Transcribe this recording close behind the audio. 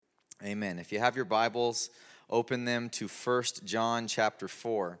Amen. If you have your Bibles, open them to 1 John chapter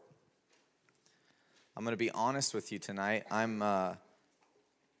 4. I'm going to be honest with you tonight. I'm up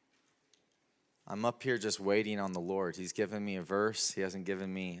here just waiting on the Lord. He's given me a verse. He hasn't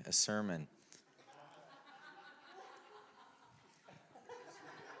given me a sermon.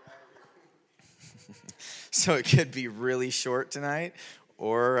 So it could be really short tonight,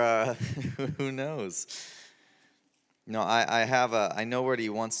 or who knows? No, I know what he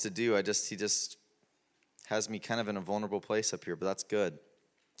wants to do. He just has me kind of in a vulnerable place up here, but that's good.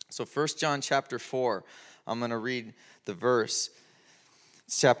 So 1 John chapter 4, I'm going to read the verse.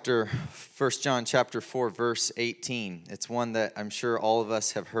 It's 1 John chapter 4, verse 18. It's one that I'm sure all of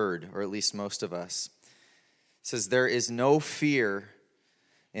us have heard, or at least most of us. It says, "There is no fear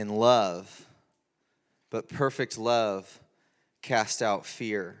in love, but perfect love casts out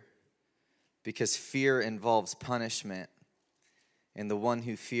fear, because fear involves punishment, and the one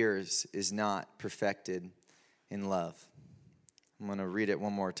who fears is not perfected in love." I'm going to read it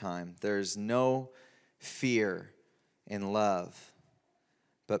one more time. "There's no fear in love,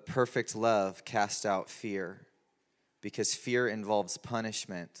 but perfect love casts out fear, because fear involves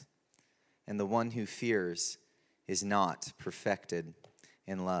punishment, and the one who fears is not perfected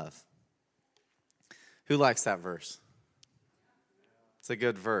in love." Who likes that verse? It's a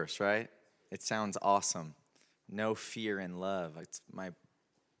good verse, right? It sounds awesome. No fear in love. It's my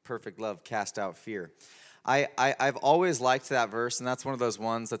perfect love cast out fear. I've always liked that verse, and that's one of those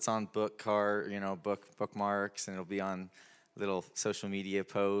ones that's on bookmarks, and it'll be on little social media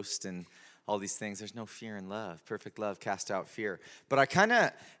posts and all these things. There's no fear in love. Perfect love cast out fear. But I kind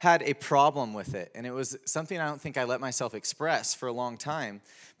of had a problem with it, and it was something I don't think I let myself express for a long time.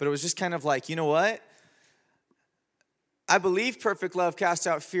 But it was just kind of like, you know what? I believe perfect love casts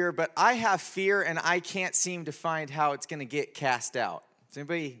out fear, but I have fear, and I can't seem to find how it's going to get cast out. Does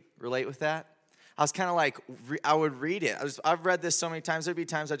anybody relate with that? I was kind of like, I would read it. I've read this so many times. There'd be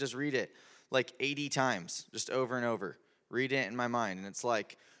times I just read it like 80 times, just over and over. Read it in my mind. And it's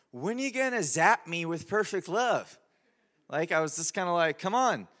like, when are you going to zap me with perfect love? Like, I was just kind of like, come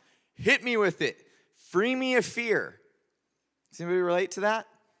on, hit me with it. Free me of fear. Does anybody relate to that?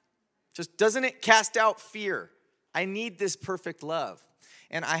 Just doesn't it cast out fear? I need this perfect love.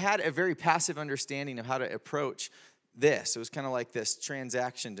 And I had a very passive understanding of how to approach this. It was kind of like this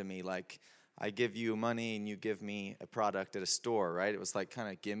transaction to me, like I give you money and you give me a product at a store, right? It was like kind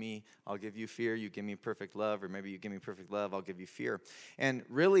of I'll give you fear, you give me perfect love, or maybe you give me perfect love, I'll give you fear. And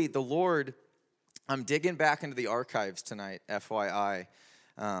really, the Lord, I'm digging back into the archives tonight, FYI,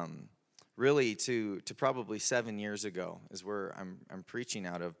 really to probably 7 years ago is where I'm preaching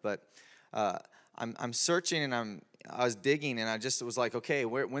out of. But I'm searching, and I was digging, and I just was like, okay,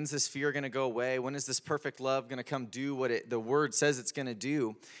 when's this fear going to go away? When is this perfect love going to come do what the word says it's going to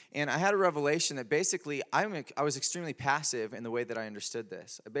do? And I had a revelation that basically I was extremely passive in the way that I understood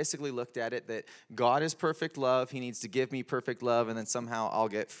this. I basically looked at it that God is perfect love. He needs to give me perfect love, and then somehow I'll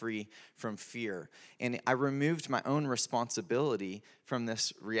get free from fear. And I removed my own responsibility from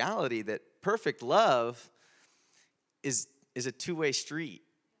this reality that perfect love is a two-way street.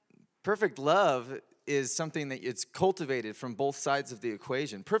 Perfect love is something that it's cultivated from both sides of the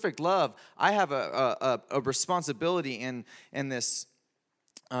equation. Perfect love, I have a responsibility in this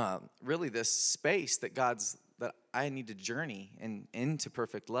really this space that I need to journey into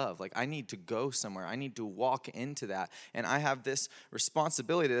perfect love. Like I need to go somewhere. I need to walk into that. And I have this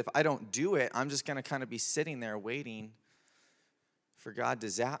responsibility that if I don't do it, I'm just going to kind of be sitting there waiting for God to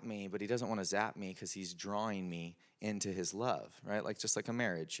zap me, but he doesn't want to zap me because he's drawing me into his love, right? Like just like a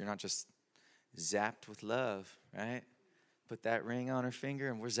marriage. You're not just zapped with love, right? Put that ring on her finger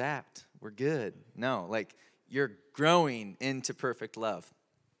and we're zapped. We're good. No, like you're growing into perfect love.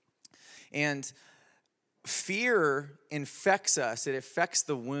 And fear infects us. It affects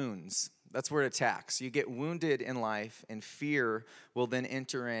the wounds. That's where it attacks. You get wounded in life, and fear will then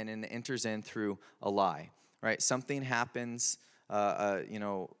enter in, and it enters in through a lie, right? Something happens,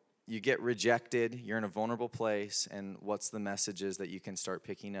 you get rejected, you're in a vulnerable place, and what's the messages that you can start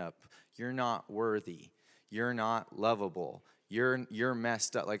picking up? You're not worthy. You're not lovable. You're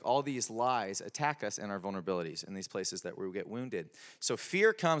messed up. Like all these lies attack us in our vulnerabilities in these places that we get wounded. So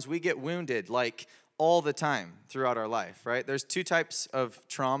fear comes, we get wounded like all the time throughout our life, right? There's two types of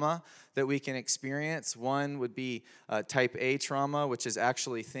trauma. that we can experience. One would be type A trauma, which is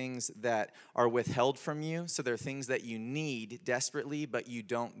actually things that are withheld from you. So they're things that you need desperately, but you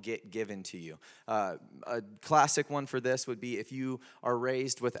don't get given to you. A classic one for this would be if you are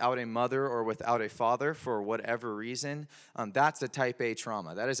raised without a mother or without a father for whatever reason. That's a type A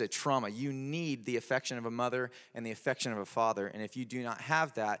trauma. That is a trauma. You need the affection of a mother and the affection of a father. And if you do not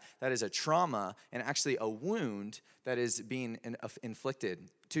have that, that is a trauma and actually a wound that is being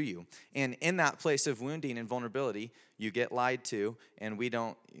inflicted to you. And in that place of wounding and vulnerability, you get lied to, and we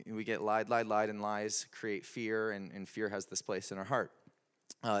get lied, and lies create fear, and fear has this place in our heart.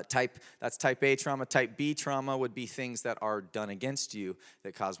 That's type A trauma. Type B trauma would be things that are done against you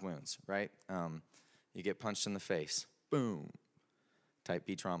that cause wounds, right? You get punched in the face. Boom. Type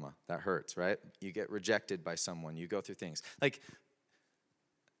B trauma. That hurts, right? You get rejected by someone. You go through things. Like,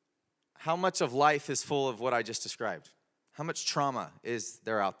 how much of life is full of what I just described? How much trauma is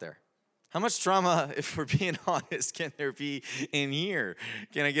there out there? How much trauma, if we're being honest, can there be in here?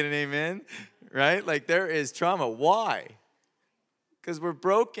 Can I get an amen? Right? Like, there is trauma. Why? Because we're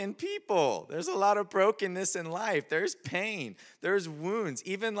broken people. There's a lot of brokenness in life. There's pain. There's wounds.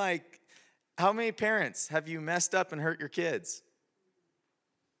 Even like, how many parents have you messed up and hurt your kids?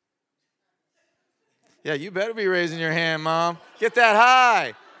 Yeah, you better be raising your hand, Mom. Get that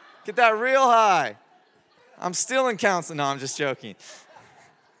high. Get that real high. I'm still in counseling. No, I'm just joking.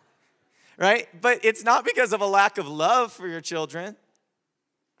 Right? But it's not because of a lack of love for your children.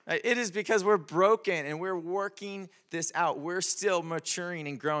 Right? It is because we're broken and we're working this out. We're still maturing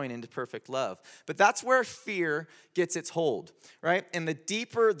and growing into perfect love. But that's where fear gets its hold, right? And the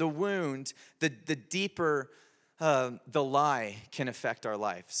deeper the wound, the deeper the lie can affect our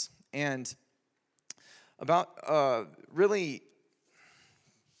lives. And about really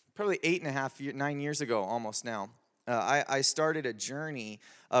probably 9 years ago, almost now, I started a journey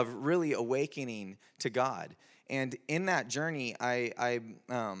of really awakening to God. And in that journey, a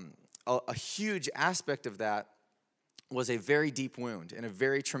huge aspect of that was a very deep wound in a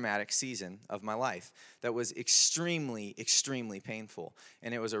very traumatic season of my life that was extremely, extremely painful.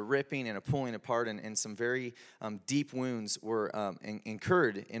 And it was a ripping and a pulling apart, and some very deep wounds were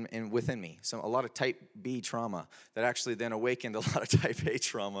incurred within me. So a lot of type B trauma that actually then awakened a lot of type A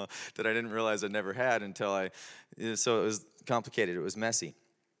trauma that I didn't realize I never had so it was complicated. It was messy.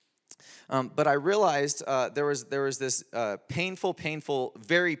 But I realized there was this painful,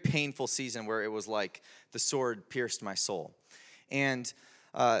 very painful season where it was like the sword pierced my soul. And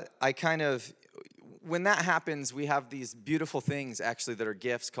when that happens, we have these beautiful things actually that are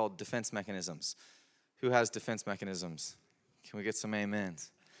gifts called defense mechanisms. Who has defense mechanisms? Can we get some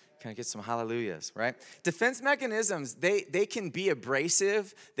amens? Can I get some hallelujahs, right? Defense mechanisms, they can be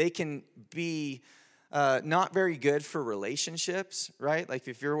abrasive. They can be not very good for relationships, right? Like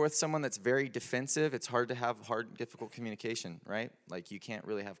if you're with someone that's very defensive, it's hard to have difficult communication, right? Like you can't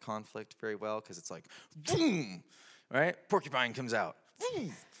really have conflict very well because it's like, boom, right? Porcupine comes out.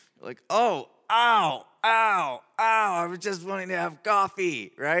 Boom. Like, oh, ow, ow, ow, I was just wanting to have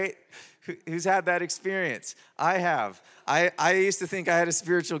coffee, right? Who's had that experience? I have. I used to think I had a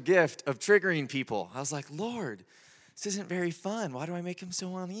spiritual gift of triggering people. I was like, Lord, this isn't very fun. Why do I make him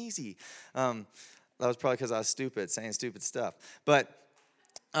so uneasy? That was probably because I was stupid, saying stupid stuff. But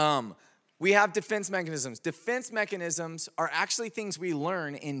we have defense mechanisms. Defense mechanisms are actually things we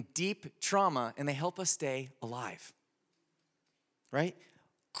learn in deep trauma, and they help us stay alive, right?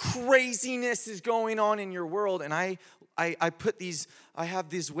 Craziness is going on in your world, and I have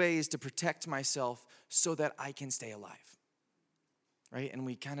these ways to protect myself so that I can stay alive. Right? And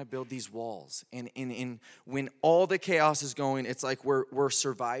we kind of build these walls. And when all the chaos is going, it's like we're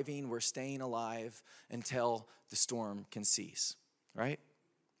surviving, we're staying alive until the storm can cease. Right?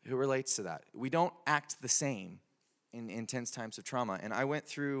 Who relates to that? We don't act the same in intense times of trauma. And I went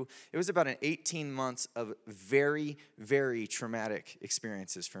through, it was about 18 months of very, very traumatic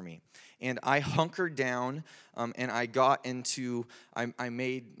experiences for me. And I hunkered down and I got into, I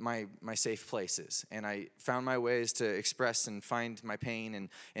made my safe places. And I found my ways to express and find my pain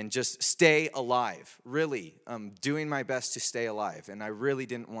and just stay alive, really doing my best to stay alive. And I really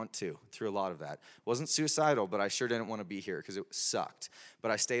didn't want to through a lot of that. Wasn't suicidal, but I sure didn't want to be here because it sucked.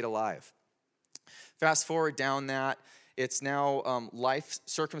 But I stayed alive. Fast forward down that, it's now life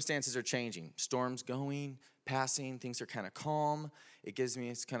circumstances are changing. Storms going, passing, things are kind of calm. It gives me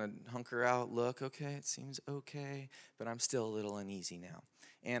this kind of hunker out look. Okay, it seems okay, but I'm still a little uneasy now.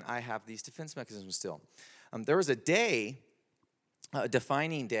 And I have these defense mechanisms still. There was a day, a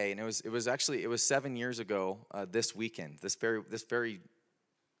defining day, and it was 7 years ago this weekend, this very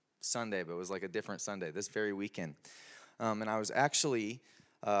Sunday, but it was like a different Sunday, this very weekend. And I was actually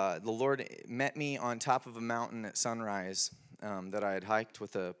The Lord met me on top of a mountain at sunrise that I had hiked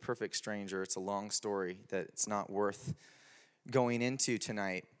with a perfect stranger. It's a long story that it's not worth going into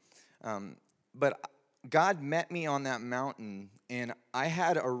tonight. But God met me on that mountain, and I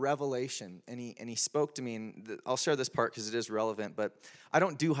had a revelation, and he spoke to me, and I'll share this part because it is relevant, but I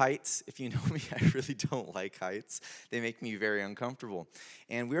don't do heights. If you know me, I really don't like heights. They make me very uncomfortable.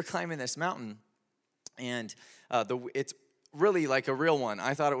 And we were climbing this mountain, and it's really like a real one.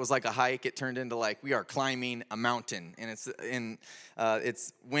 I thought it was like a hike. It turned into like we are climbing a mountain, and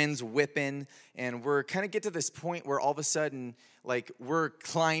it's winds whipping, and we're kind of get to this point where all of a sudden, like we're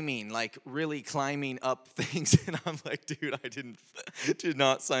climbing, like really climbing up things, and I'm like, dude, I did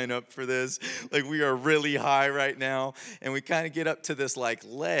not sign up for this. Like we are really high right now, and we kind of get up to this like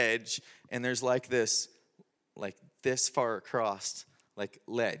ledge, and there's like this far across like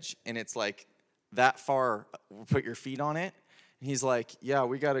ledge, and it's like that far. Put your feet on it. And he's like, yeah,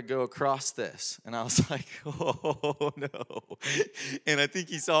 we got to go across this. And I was like, oh, no. And I think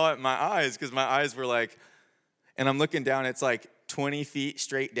he saw it in my eyes because my eyes were like, and I'm looking down, it's like 20 feet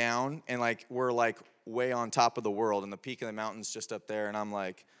straight down, and like we're like way on top of the world, and the peak of the mountain's just up there, and I'm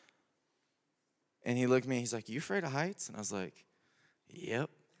like, and he looked at me, he's like, you afraid of heights? And I was like, yep.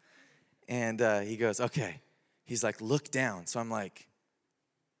 And he goes, okay. He's like, look down. So I'm like,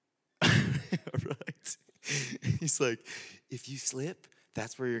 all right. He's like, if you slip,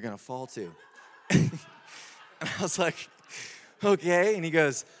 that's where you're going to fall to. And I was like, okay. And he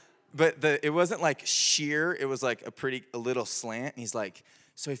goes, but it wasn't like sheer. It was like a little slant. And he's like,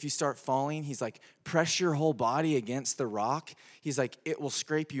 so if you start falling, he's like, press your whole body against the rock. He's like, it will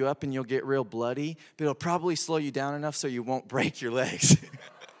scrape you up and you'll get real bloody, but it'll probably slow you down enough so you won't break your legs.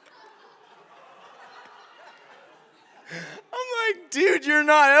 I'm like, dude, you're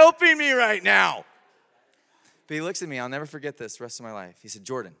not helping me right now. But he looks at me. I'll never forget this the rest of my life. He said,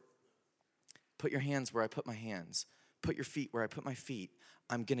 Jordan, put your hands where I put my hands. Put your feet where I put my feet.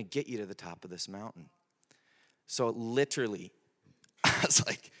 I'm going to get you to the top of this mountain. So literally, I was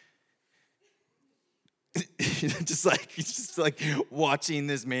like, just like watching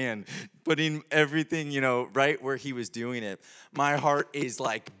this man putting everything, right where he was doing it. My heart is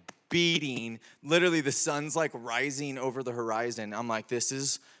like beating. Literally, the sun's like rising over the horizon. I'm like, this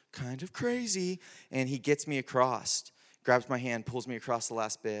is kind of crazy. And he gets me across, grabs my hand, pulls me across the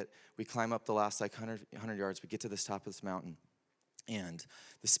last bit. We climb up the last like 100 yards. We get to the top of this mountain. And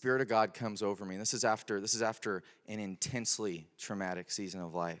the Spirit of God comes over me. And this is after an intensely traumatic season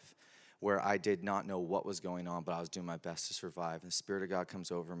of life where I did not know what was going on, but I was doing my best to survive. And the Spirit of God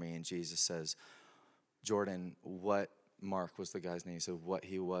comes over me, and Jesus says, Jordan, Mark was the guy's name. He said, what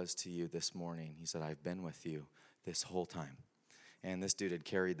he was to you this morning. He said, I've been with you this whole time. And this dude had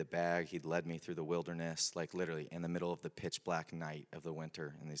carried the bag. He'd led me through the wilderness, like literally in the middle of the pitch black night of the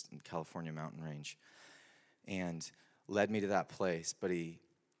winter in this California mountain range. And led me to that place. But the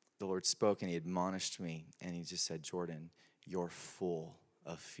Lord spoke and he admonished me. And he just said, Jordan, you're full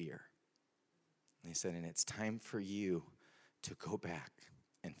of fear. And he said, and it's time for you to go back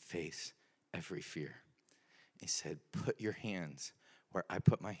and face every fear. He said, put your hands where I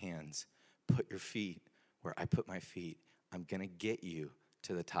put my hands. Put your feet where I put my feet. I'm going to get you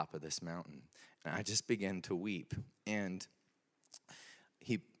to the top of this mountain. And I just began to weep. And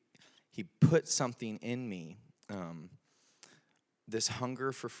he put something in me, this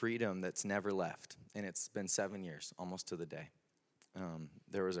hunger for freedom that's never left. And it's been 7 years, almost to the day.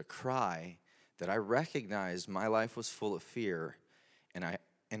 There was a cry that I recognized my life was full of fear. And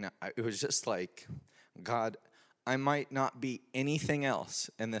it was just like, God, I might not be anything else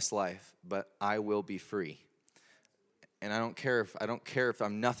in this life, but I will be free. And I don't care if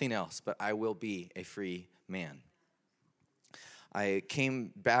I'm nothing else, but I will be a free man. I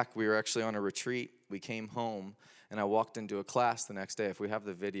came back. We were actually on a retreat. We came home, and I walked into a class the next day. If we have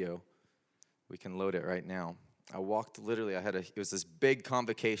the video, we can load it right now. I walked literally. It was this big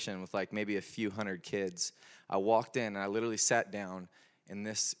convocation with like maybe a few hundred kids. I walked in, and I literally sat down, and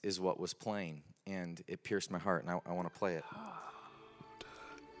this is what was playing, and it pierced my heart, and I want to play it.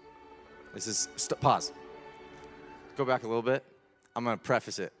 This is pause. Go back a little bit. I'm going to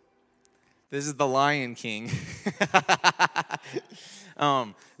preface it. This is The Lion King.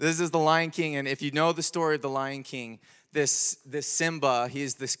 This is The Lion King, and if you know the story of The Lion King, this Simba, he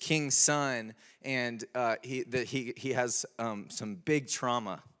is this king's son, and he has some big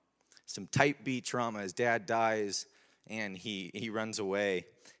trauma, some type B trauma. His dad dies, and he runs away,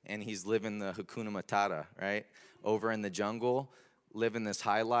 and he's living the Hakuna Matata, right? Over in the jungle, living this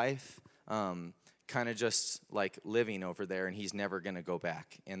high life. Kind of just like living over there, and he's never going to go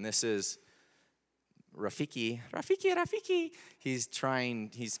back. And this is Rafiki. He's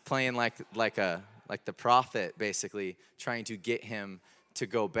playing like the prophet, basically, trying to get him to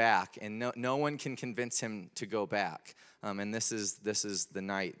go back. And no one can convince him to go back. And this is the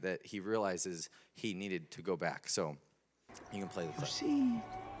night that he realizes he needed to go back. So you can play the clip. You see,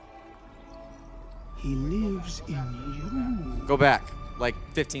 he lives in you. Go back, like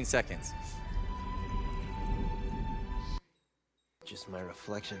 15 seconds. Just my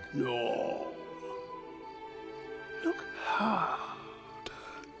reflection. No. Look hard.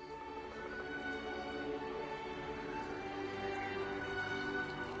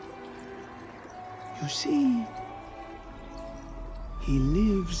 You see, he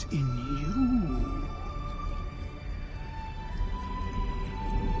lives in you.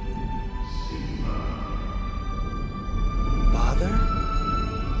 Father?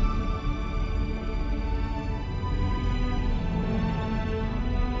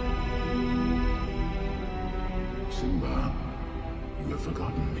 Simba, you have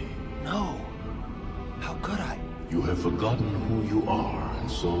forgotten me. No. How could I? You have forgotten who you are, and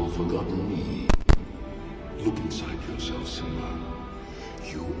so forgotten me. Look inside yourself, Simba.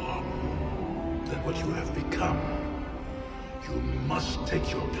 You are more than what you have become. You must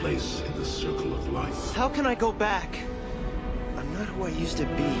take your place in the circle of life. How can I go back? I'm not who I used to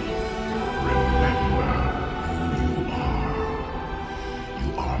be. Remember who you are. You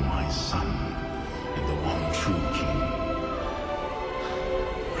are my son, and the one true king.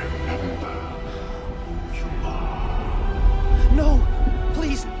 Remember who you are. No!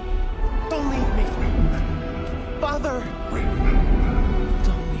 Please! Don't leave me! Father! Remember.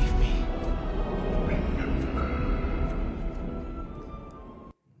 Don't leave me.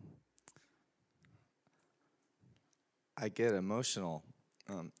 I get emotional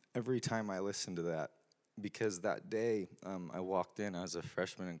every time I listen to that, because that day I walked in, I was a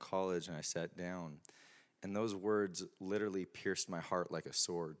freshman in college, and I sat down, and those words literally pierced my heart like a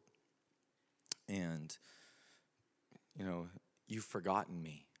sword. And, you've forgotten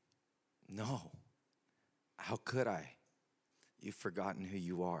me. No. How could I? You've forgotten who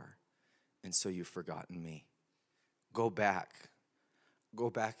you are, and so you've forgotten me. Go back. Go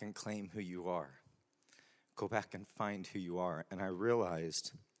back and claim who you are. Go back and find who you are. And I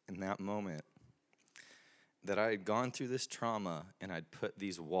realized in that moment that I had gone through this trauma and I'd put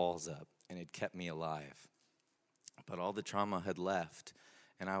these walls up and it kept me alive. But all the trauma had left,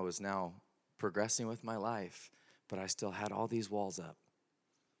 and I was now progressing with my life, but I still had all these walls up.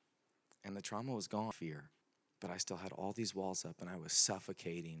 And the trauma was gone, fear, but I still had all these walls up, and I was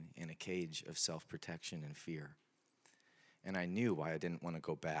suffocating in a cage of self-protection and fear. And I knew why I didn't want to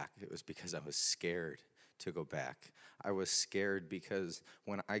go back. It was because I was scared to go back. I was scared because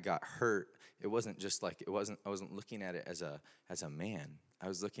when I got hurt, I wasn't looking at it as a man. I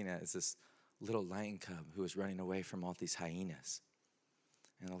was looking at it as this little lion cub who was running away from all these hyenas.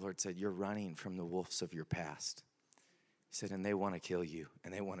 And the Lord said, you're running from the wolves of your past. He said, and they want to kill you,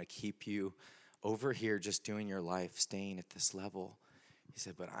 and they want to keep you over here just doing your life, staying at this level. He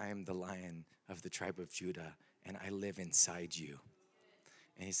said, but I am the Lion of the tribe of Judah, and I live inside you.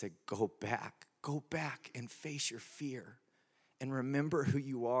 And he said, go back and face your fear, and remember who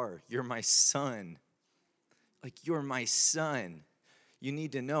you are. You're my son. You're my son. You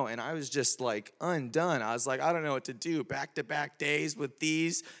need to know. And I was just undone. I was like, I don't know what to do. Back-to-back days with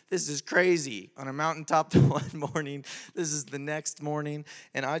these. This is crazy. On a mountaintop one morning. This is the next morning.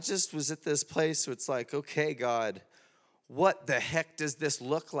 And I just was at this place where it's like, okay, God, what the heck does this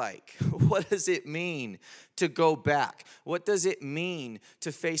look like? What does it mean to go back? What does it mean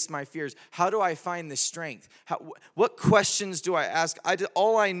to face my fears? How do I find the strength? What questions do I ask?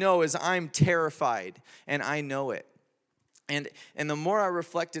 All I know is I'm terrified, and I know it. And the more I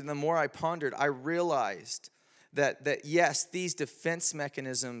reflected and the more I pondered, I realized that yes, these defense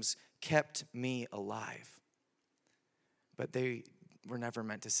mechanisms kept me alive. But they were never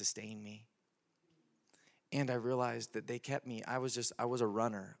meant to sustain me. And I realized that they kept me. I was a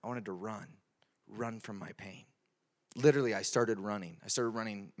runner. I wanted to run from my pain. Literally, I started running. I started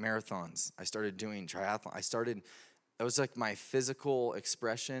running marathons. I started doing triathlon. That was like my physical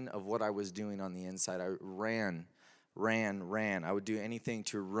expression of what I was doing on the inside. I ran. I would do anything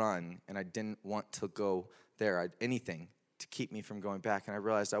to run, and I didn't want to go there. Anything to keep me from going back. And I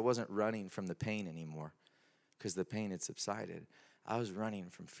realized I wasn't running from the pain anymore because the pain had subsided. I was running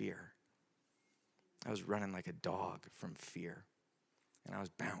from fear. I was running like a dog from fear, and I was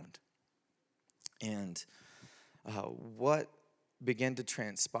bound. And what began to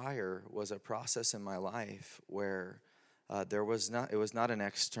transpire was a process in my life where it was not an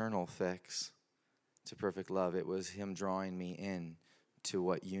external fix to perfect love. It was him drawing me in to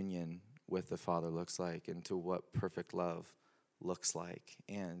what union with the Father looks like and to what perfect love looks like.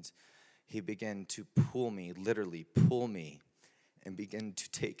 And he began to pull me, literally pull me, and begin to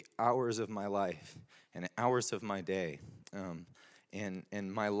take hours of my life and hours of my day.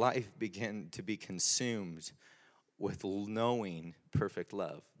 And my life began to be consumed with knowing perfect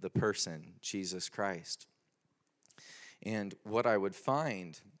love, the person, Jesus Christ. And what I would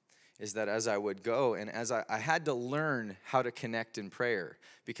find is that as I would go, and as I had to learn how to connect in prayer,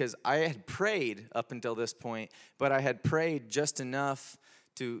 because I had prayed up until this point, but I had prayed just enough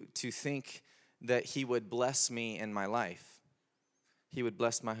to think that he would bless me in my life. He would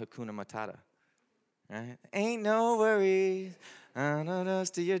bless my Hakuna Matata, right? Ain't no worries, I know those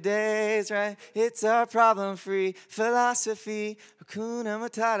to your days, right? It's our problem-free philosophy, Hakuna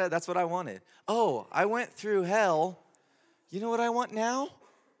Matata. That's what I wanted. Oh, I went through hell. You know what I want now?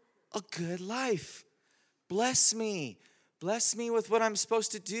 A good life. Bless me. Bless me with what I'm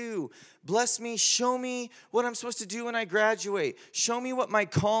supposed to do. Bless me. Show me what I'm supposed to do when I graduate. Show me what my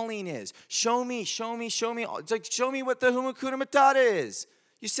calling is. Show me. It's like, show me what the Hakuna Matata is.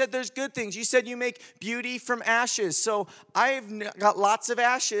 You said there's good things. You said you make beauty from ashes. So I've got lots of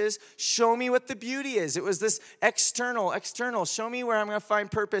ashes. Show me what the beauty is. It was this external. Show me where I'm going to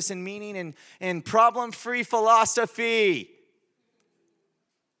find purpose and meaning and problem-free philosophy.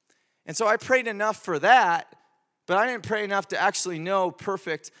 And so I prayed enough for that, but I didn't pray enough to actually know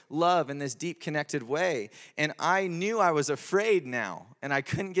perfect love in this deep connected way. And I knew I was afraid now, and I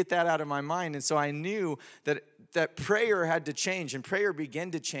couldn't get that out of my mind. And so I knew that prayer had to change, and prayer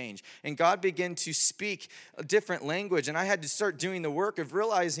began to change. And God began to speak a different language, and I had to start doing the work of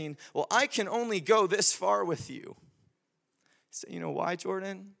realizing, well, I can only go this far with you. So you know why,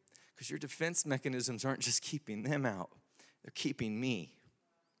 Jordan? Because your defense mechanisms aren't just keeping them out. They're keeping me.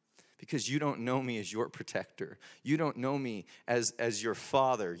 Because you don't know me as your protector. You don't know me as your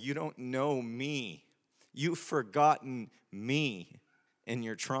father. You don't know me. You've forgotten me in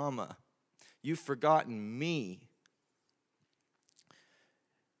your trauma. You've forgotten me.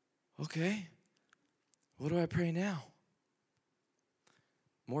 Okay, what do I pray now?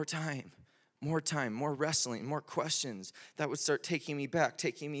 More time, more wrestling, more questions that would start taking me back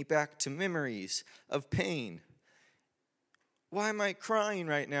to memories of pain. Why am I crying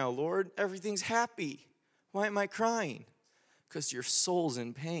right now, Lord? Everything's happy. Why am I crying? Because your soul's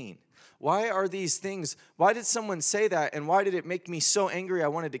in pain. Why are these things? Why did someone say that? And why did it make me so angry I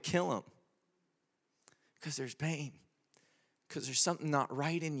wanted to kill him? Because there's pain. Because there's something not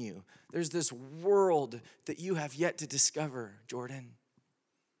right in you. There's this world that you have yet to discover, Jordan.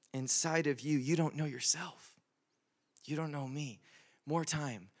 Inside of you, you don't know yourself. You don't know me. More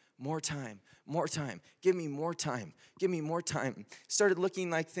time. Give me more time. Started looking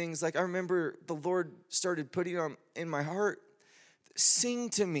like things like I remember the Lord started putting on in my heart, sing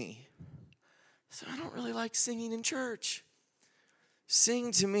to me. So I don't really like singing in church.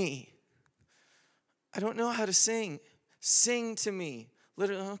 Sing to me. I don't know how to sing. Sing to me.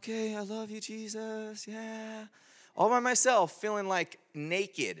 Literally, okay, I love you, Jesus. Yeah. All by myself, feeling like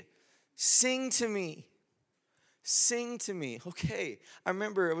naked. Sing to me. Sing to me. Okay. I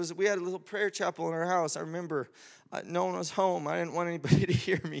remember we had a little prayer chapel in our house. I remember no one was home. I didn't want anybody to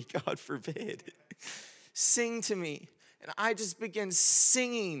hear me, God forbid. Sing to me. And I just began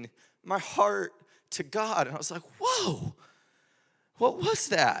singing my heart to God. And I was like, whoa, what was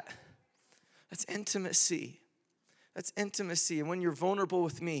that? That's intimacy. That's intimacy. And when you're vulnerable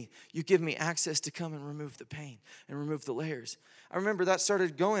with me, you give me access to come and remove the pain and remove the layers. I remember that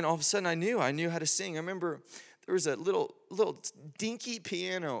started going. All of a sudden, I knew how to sing. I remember there was a little dinky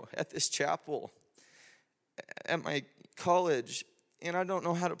piano at this chapel at my college, and I don't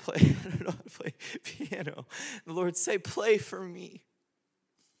know how to play. I don't know how to play piano. The Lord said, play for me.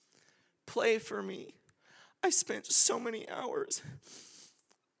 Play for me. I spent so many hours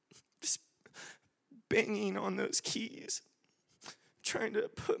just banging on those keys, trying to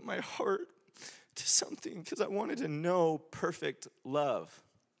put my heart to something because I wanted to know perfect love.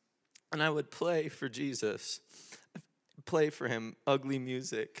 And I would play for Jesus, play for him ugly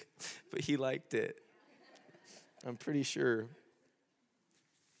music, but he liked it. I'm pretty sure.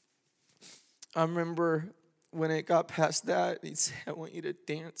 I remember when it got past that, he'd say, I want you to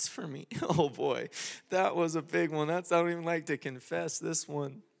dance for me. Oh boy, that was a big one. I don't even like to confess this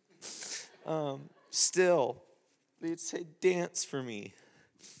one. Still, they'd say, dance for me.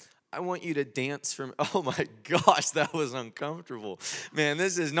 I want you to dance for me. Oh my gosh, that was uncomfortable. Man,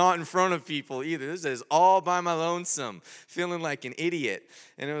 this is not in front of people either. This is all by my lonesome, feeling like an idiot.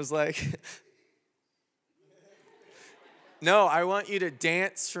 And it was like, no, I want you to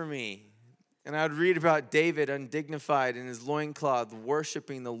dance for me. And I would read about David undignified in his loincloth,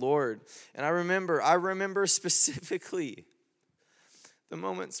 worshiping the Lord. And I remember specifically the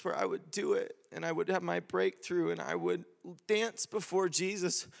moments where I would do it and I would have my breakthrough and I would dance before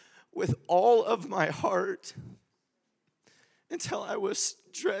Jesus with all of my heart until I was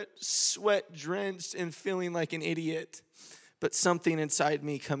sweat drenched and feeling like an idiot, but something inside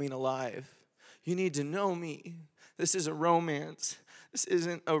me coming alive. You need to know me. This is a romance. This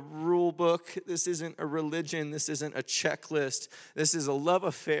isn't a rule book. This isn't a religion. This isn't a checklist. This is a love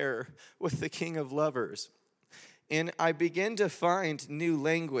affair with the King of Lovers. And I begin to find new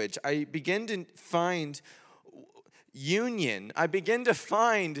language. I begin to find union. I begin to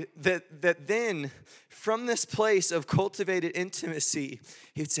find that then from this place of cultivated intimacy,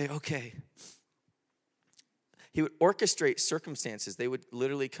 he would say, okay. He would orchestrate circumstances. They would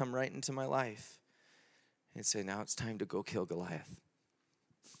literally come right into my life and say, now it's time to go kill Goliath.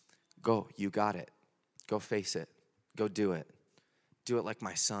 Go, you got it. Go face it. Go do it. Do it like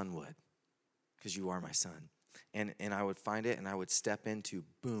my son would, because you are my son. And I would find it and I would step into,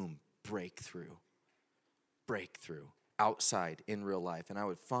 boom, breakthrough, outside in real life. And I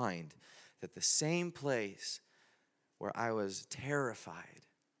would find that the same place where I was terrified,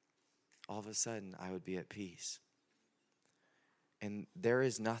 all of a sudden I would be at peace. And there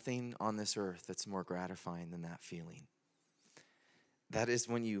is nothing on this earth that's more gratifying than that feeling. That is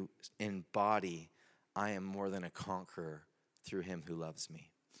when you embody, I am more than a conqueror through him who loves me.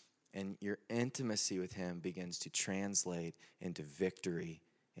 And your intimacy with him begins to translate into victory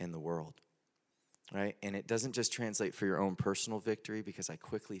in the world, right? And it doesn't just translate for your own personal victory, because I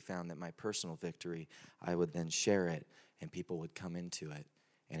quickly found that my personal victory, I would then share it, and people would come into it,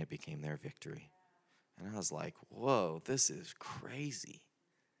 and it became their victory. And I was like, whoa, this is crazy.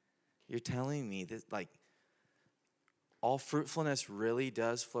 You're telling me that, like, all fruitfulness really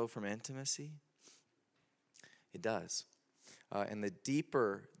does flow from intimacy? It does. And the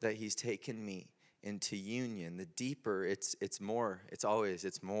deeper that he's taken me into union, the deeper it's more. It's always,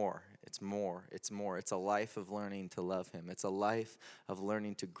 it's more. It's more. It's more. It's a life of learning to love him. It's a life of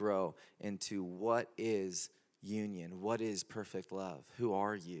learning to grow into what is union. What is perfect love? Who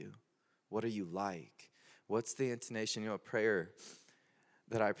are you? What are you like? What's the intonation? A prayer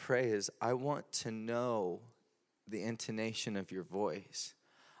that I pray is, I want to know the intonation of your voice.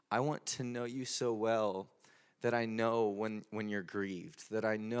 I want to know you so well that I know when you're grieved, that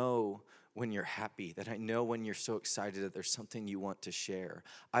I know when you're happy, that I know when you're so excited that there's something you want to share.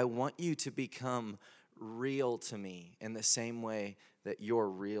 I want you to become real to me in the same way that you're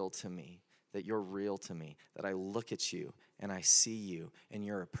real to me, that I look at you and I see you and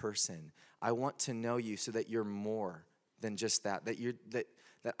you're a person. I want to know you so that you're more than just that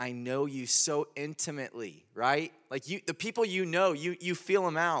I know you so intimately, right? Like the people you know, you feel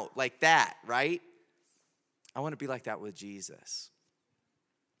them out like that, right? I want to be like that with Jesus.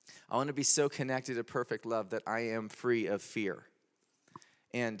 I want to be so connected to perfect love that I am free of fear.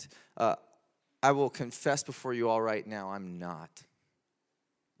 And I will confess before you all right now, I'm not.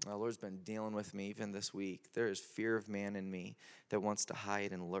 The Lord's been dealing with me even this week. There is fear of man in me that wants to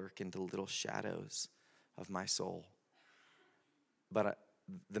hide and lurk into little shadows of my soul. But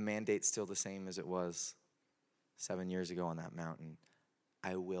the mandate's still the same as it was 7 years ago on that mountain.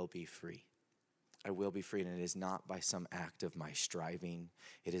 I will be free. I will be free, and it is not by some act of my striving.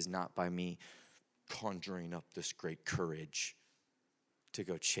 It is not by me conjuring up this great courage to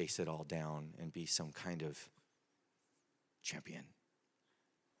go chase it all down and be some kind of champion.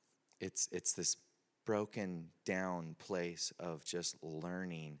 It's this broken down place of just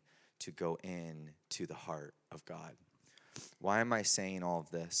learning to go in to the heart of God. Why am I saying all of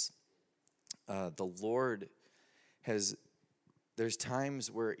this? The Lord there's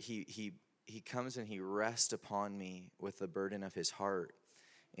times where he comes and he rests upon me with the burden of his heart.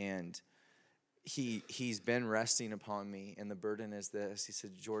 And he's been resting upon me, and the burden is this. He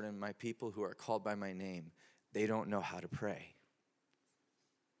said, Jordan, my people who are called by my name, they don't know how to pray.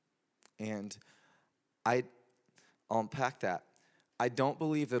 And I'll unpack that. I don't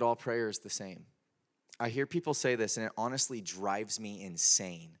believe that all prayer is the same. I hear people say this, and it honestly drives me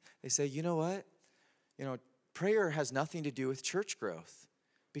insane. They say, you know what? Prayer has nothing to do with church growth,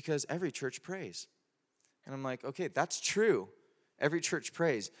 because every church prays. And I'm like, okay, that's true. Every church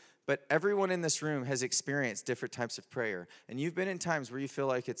prays. But everyone in this room has experienced different types of prayer. And you've been in times where you feel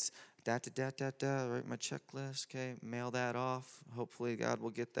like it's write my checklist, okay, mail that off. Hopefully God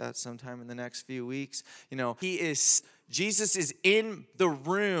will get that sometime in the next few weeks. Jesus is in the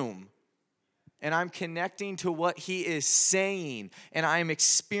room. and I'm connecting to what he is saying, and I'm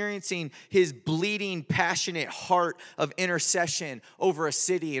experiencing his bleeding, passionate heart of intercession over a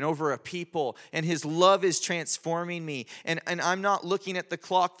city and over a people, and his love is transforming me, and I'm not looking at the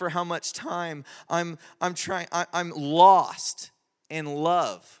clock for how much time. I'm lost in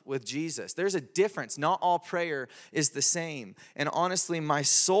love with Jesus. There's a difference. Not all prayer is the same. And honestly, my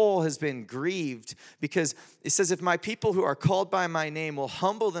soul has been grieved because it says, if my people who are called by my name will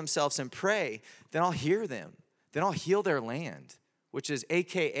humble themselves and pray, then I'll hear them. Then I'll heal their land, which is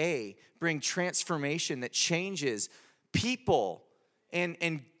AKA bring transformation that changes people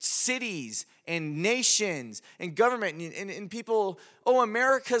and cities and nations and government and people. Oh,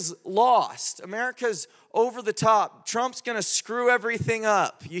 America's lost. America's over the top. Trump's going to screw everything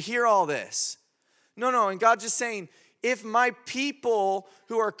up. You hear all this. No. And God's just saying, if my people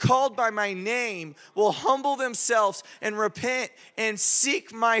who are called by my name will humble themselves and repent and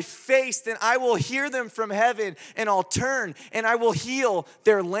seek my face, then I will hear them from heaven and I'll turn and I will heal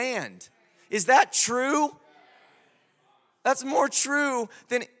their land. Is that true? That's more true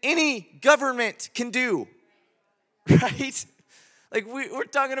than any government can do, right? Like we're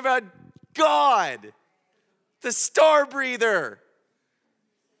talking about God, the star breather,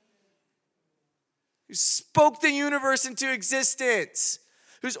 who spoke the universe into existence,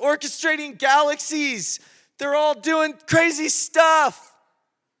 who's orchestrating galaxies. They're all doing crazy stuff.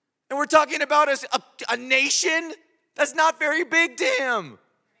 And we're talking about a nation that's not very big to him.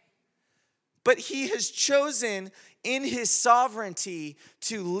 But he has chosen in his sovereignty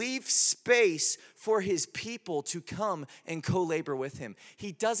to leave space for his people to come and co-labor with him.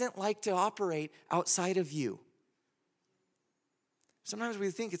 He doesn't like to operate outside of you. Sometimes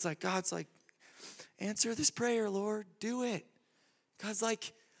we think it's like, God's like, answer this prayer, Lord, do it. God's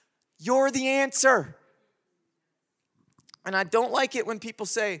like, you're the answer. And I don't like it when people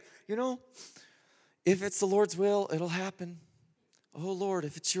say, if it's the Lord's will, it'll happen. Oh, Lord,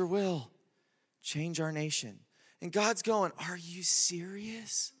 if it's your will, change our nation. And God's going, are you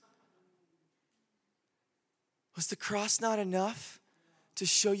serious? Was the cross not enough to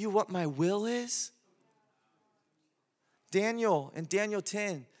show you what my will is? Daniel, in Daniel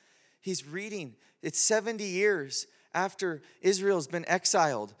 10, he's reading. It's 70 years after Israel's been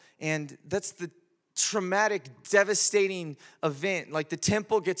exiled. And that's the traumatic, devastating event. Like the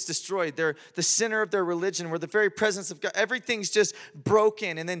temple gets destroyed. They're the center of their religion, where the very presence of God, everything's just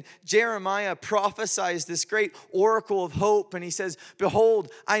broken. And then Jeremiah prophesies this great oracle of hope. And he says,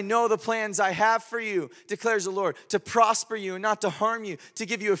 behold, I know the plans I have for you, declares the Lord, to prosper you and not to harm you, to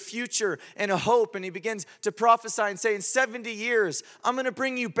give you a future and a hope. And he begins to prophesy and say, in 70 years, I'm going to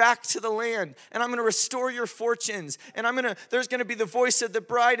bring you back to the land, and I'm going to restore your fortunes. And there's going to be the voice of the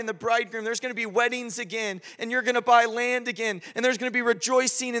bride and the bridegroom. There's going to be weddings again, and you're going to buy land again, and there's going to be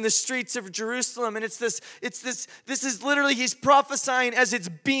rejoicing in the streets of Jerusalem. And this is literally, he's prophesying as it's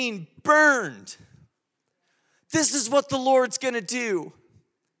being burned. This is what the Lord's going to do.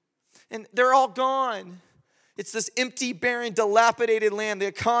 And they're all gone. It's this empty, barren, dilapidated land. The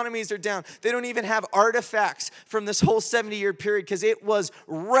economies are down. They don't even have artifacts from this whole 70-year period because it was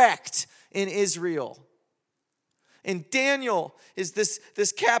wrecked in Israel. And Daniel is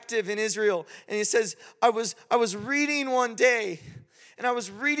this captive in Israel. And he says, I was reading one day, and I was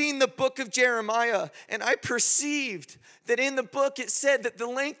reading the book of Jeremiah, and I perceived that in the book it said that the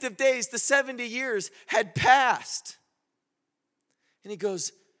length of days, the 70 years, had passed. And he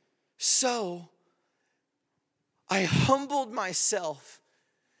goes, so I humbled myself,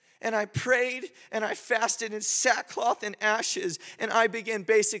 and I prayed, and I fasted in sackcloth and ashes, and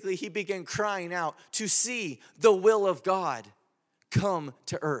he began crying out to see the will of God come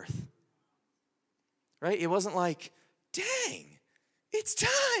to earth. Right? It wasn't like, dang, it's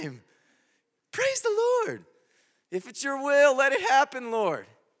time. Praise the Lord. If it's your will, let it happen, Lord.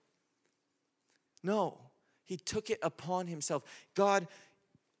 No, he took it upon himself. God,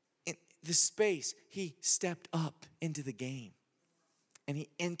 in the space, he stepped up into the game. And he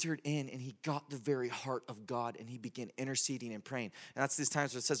entered in, and he got the very heart of God, and he began interceding and praying. And that's these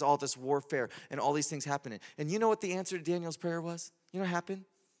times where it says all this warfare and all these things happening. And you know what the answer to Daniel's prayer was? You know what happened?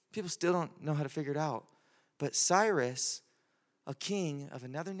 People still don't know how to figure it out. But Cyrus, a king of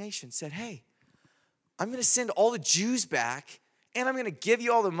another nation, said, hey, I'm going to send all the Jews back, and I'm going to give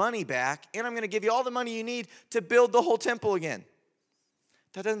you all the money back, and I'm going to give you all the money you need to build the whole temple again.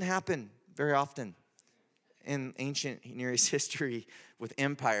 That doesn't happen very often in ancient Near East history with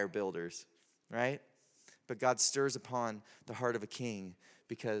empire builders, right? But God stirs upon the heart of a king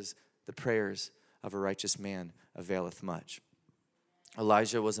because the prayers of a righteous man availeth much.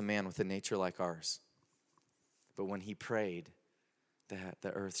 Elijah was a man with a nature like ours. But when he prayed,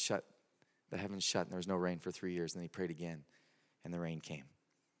 the earth shut the heavens shut and there was no rain for 3 years. And then he prayed again, and the rain came.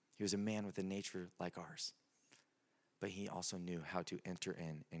 He was a man with a nature like ours. But he also knew how to enter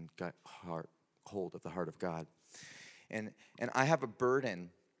in and got hold of the heart of God. And I have a burden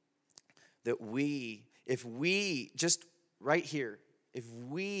that if we, just right here, if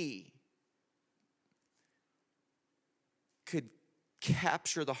we could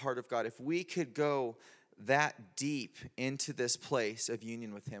capture the heart of God, if we could go that deep into this place of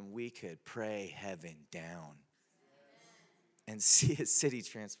union with him, we could pray heaven down and see a city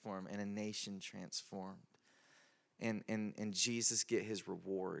transform and a nation transformed. And Jesus get his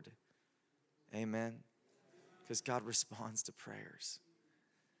reward. Amen. Because God responds to prayers.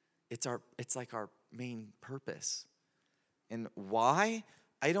 It's like our main purpose. And why?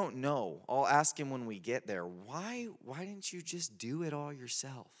 I don't know. I'll ask him when we get there. Why didn't you just do it all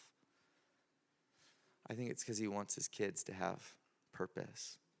yourself? I think it's because he wants his kids to have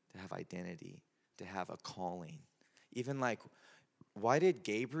purpose, to have identity, to have a calling. Even like, why did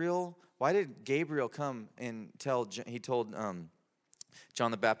Gabriel come and he told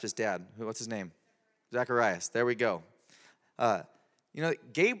John the Baptist's dad, what's his name? Zacharias. There we go.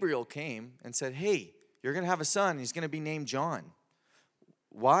 Gabriel came and said, hey, you're going to have a son. He's going to be named John.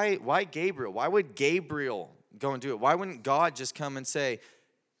 Why Gabriel? Why would Gabriel go and do it? Why wouldn't God just come and say,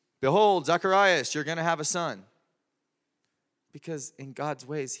 behold, Zacharias, you're going to have a son? Because in God's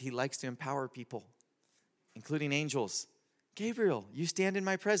ways, he likes to empower people, including angels. Gabriel, you stand in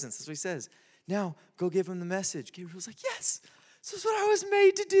my presence. That's what he says. Now, go give him the message. Gabriel's like, yes, this is what I was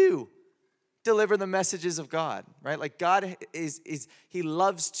made to do. Deliver the messages of God, right? Like God he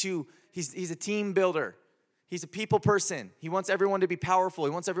loves to, he's a team builder. He's a people person. He wants everyone to be powerful.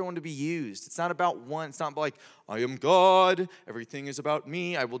 He wants everyone to be used. It's not about one. It's not like, I am God. Everything is about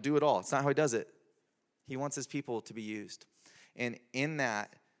me. I will do it all. It's not how he does it. He wants his people to be used. And in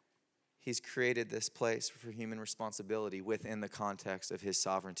that, he's created this place for human responsibility within the context of his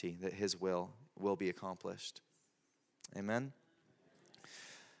sovereignty, that his will be accomplished. Amen?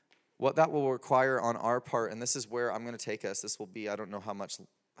 What that will require on our part, and this is where I'm going to take us. This will be, I don't know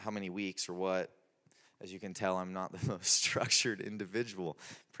how many weeks or what. As you can tell, I'm not the most structured individual.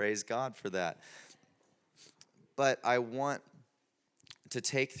 Praise God for that. But I want to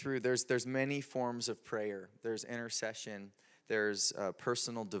take through, there's many forms of prayer. There's intercession. There's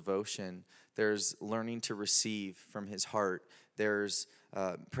personal devotion. There's learning to receive from his heart. There's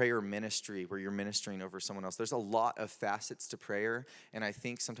prayer ministry, where you're ministering over someone else. There's a lot of facets to prayer, and I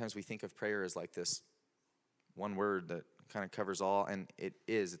think sometimes we think of prayer as like this one word that kind of covers all, and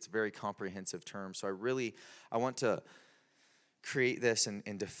it's a very comprehensive term. So I want to create this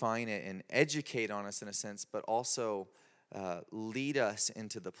and define it and educate on us in a sense, but also lead us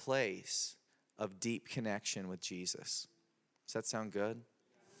into the place of deep connection with Jesus. Does that sound good?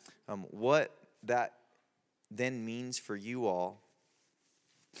 What that then means for you all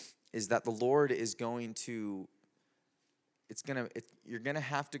is that the Lord is going to, you're going to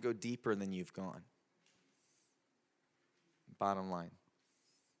have to go deeper than you've gone. Bottom line.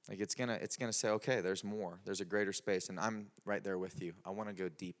 Like it's gonna say, okay, there's more. There's a greater space, and I'm right there with you. I want to go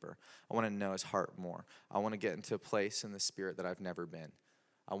deeper. I want to know his heart more. I want to get into a place in the Spirit that I've never been.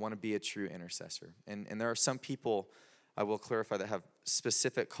 I want to be a true intercessor. And there are some people, I will clarify, that have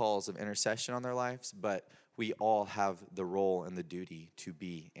specific calls of intercession on their lives, but we all have the role and the duty to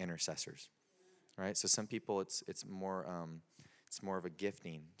be intercessors, right? So some people, it's more of a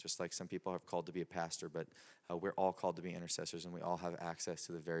gifting, just like some people have called to be a pastor, but we're all called to be intercessors, and we all have access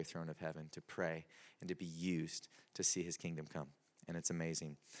to the very throne of heaven to pray and to be used to see his kingdom come, and it's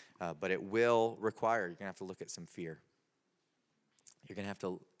amazing. But it will require, you're going to have to look at some fear. You're going to have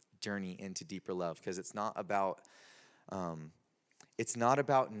to journey into deeper love, because it's not about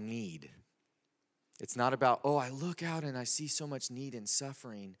need. It's not about, I look out and I see so much need and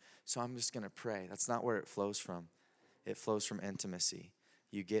suffering, so I'm just going to pray. That's not where it flows from. It flows from intimacy.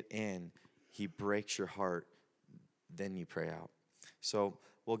 You get in, he breaks your heart, then you pray out. So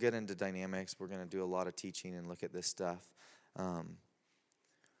we'll get into dynamics. We're going to do a lot of teaching and look at this stuff. But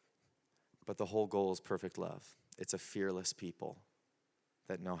the whole goal is perfect love. It's a fearless people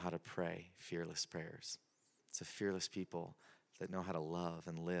that know how to pray fearless prayers. It's a fearless people that know how to love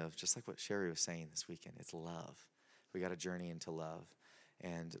and live, just like what Sherry was saying this weekend. It's love. We got to journey into love.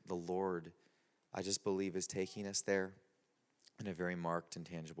 And the Lord, I just believe, is taking us there in a very marked and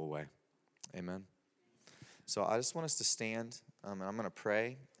tangible way. Amen. So I just want us to stand, and I'm going to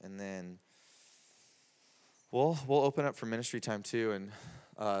pray, and then we'll open up for ministry time too.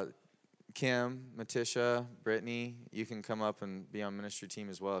 And Kim, Matisha, Brittany, you can come up and be on ministry team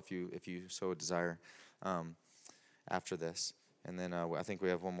as well if you so desire after this. And then I think we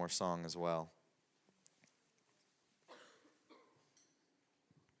have one more song as well.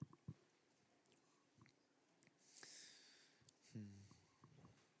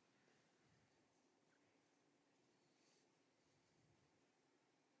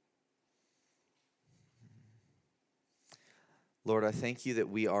 Lord, I thank you that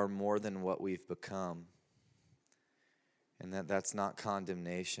we are more than what we've become, and that's not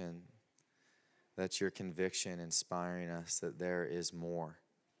condemnation. That's your conviction inspiring us that there is more.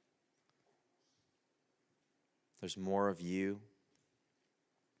 There's more of you.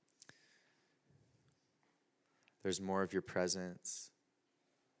 There's more of your presence.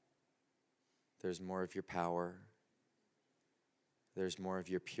 There's more of your power. There's more of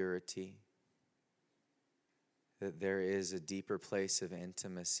your purity. That there is a deeper place of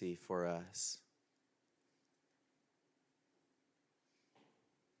intimacy for us.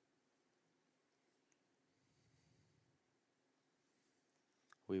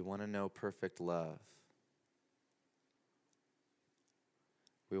 We want to know perfect love.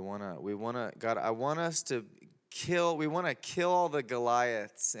 We want to, God, I want us to we want to kill all the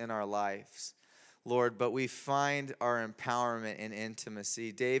Goliaths in our lives, Lord, but we find our empowerment in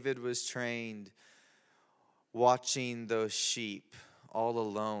intimacy. David was trained watching those sheep all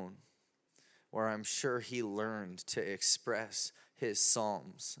alone, where I'm sure he learned to express his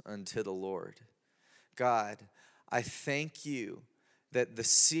psalms unto the Lord. God, I thank you that the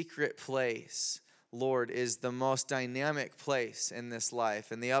secret place, Lord, is the most dynamic place in this life.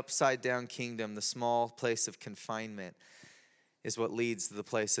 And the upside down kingdom, the small place of confinement, is what leads to the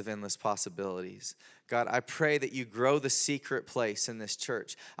place of endless possibilities. God, I pray that you grow the secret place in this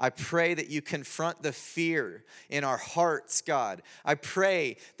church. I pray that you confront the fear in our hearts, God. I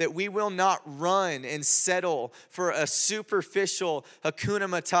pray that we will not run and settle for a superficial Hakuna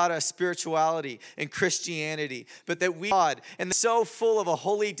Matata spirituality and Christianity, but that we, God, and so full of a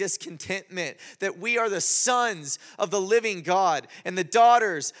holy discontentment that we are the sons of the living God and the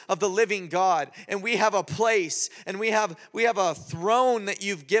daughters of the living God, and we have a place and we have a throne that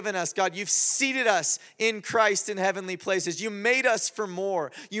you've given us, God. You've seated us in Christ in heavenly places. You made us for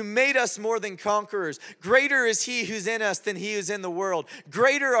more. You made us more than conquerors. Greater is he who's in us than he who's in the world.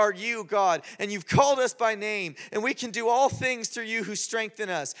 Greater are you, God, and you've called us by name, and we can do all things through you who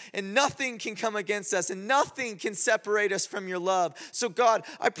strengthen us, and nothing can come against us, and nothing can separate us from your love. So God,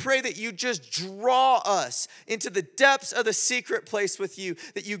 I pray that you just draw us into the depths of the secret place with you,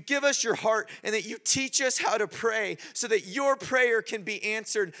 that you give us your heart, and that you teach us how to pray so that your prayer can be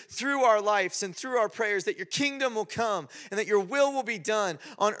answered through our lives and through our prayers, that your kingdom will come and that your will be done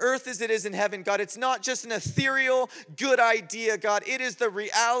on earth as it is in heaven. God, it's not just an ethereal good idea, God. It is the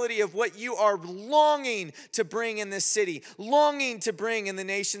reality of what you are longing to bring in this city, longing to bring in the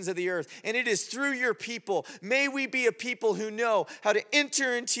nations of the earth. And it is through your people. May we be a people who know how to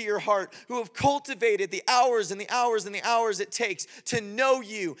enter into your heart, who have cultivated the hours and the hours and the hours it takes to know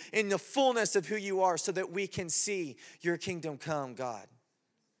you in the fullness of who you are, so that we can see your kingdom come, God.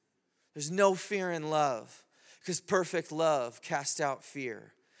 There's no fear in love, because perfect love casts out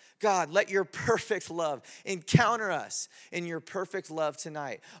fear. God, let your perfect love encounter us in your perfect love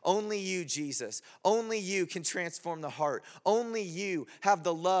tonight. Only you, Jesus, only you can transform the heart. Only you have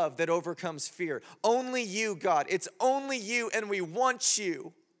the love that overcomes fear. Only you, God. It's only you, and we want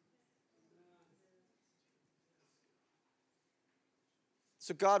you.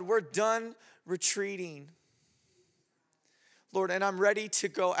 So God, we're done retreating, Lord, and I'm ready to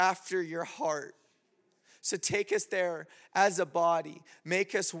go after your heart. So take us there as a body.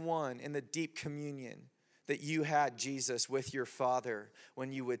 Make us one in the deep communion that you had, Jesus, with your Father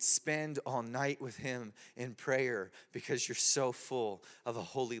when you would spend all night with him in prayer, because you're so full of a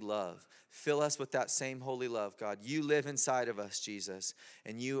holy love. Fill us with that same holy love, God. You live inside of us, Jesus,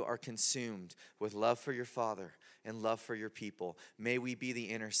 and you are consumed with love for your Father and love for your people. May we be the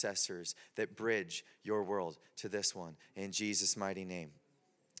intercessors that bridge your world to this one. In Jesus' mighty name,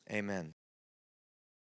 amen.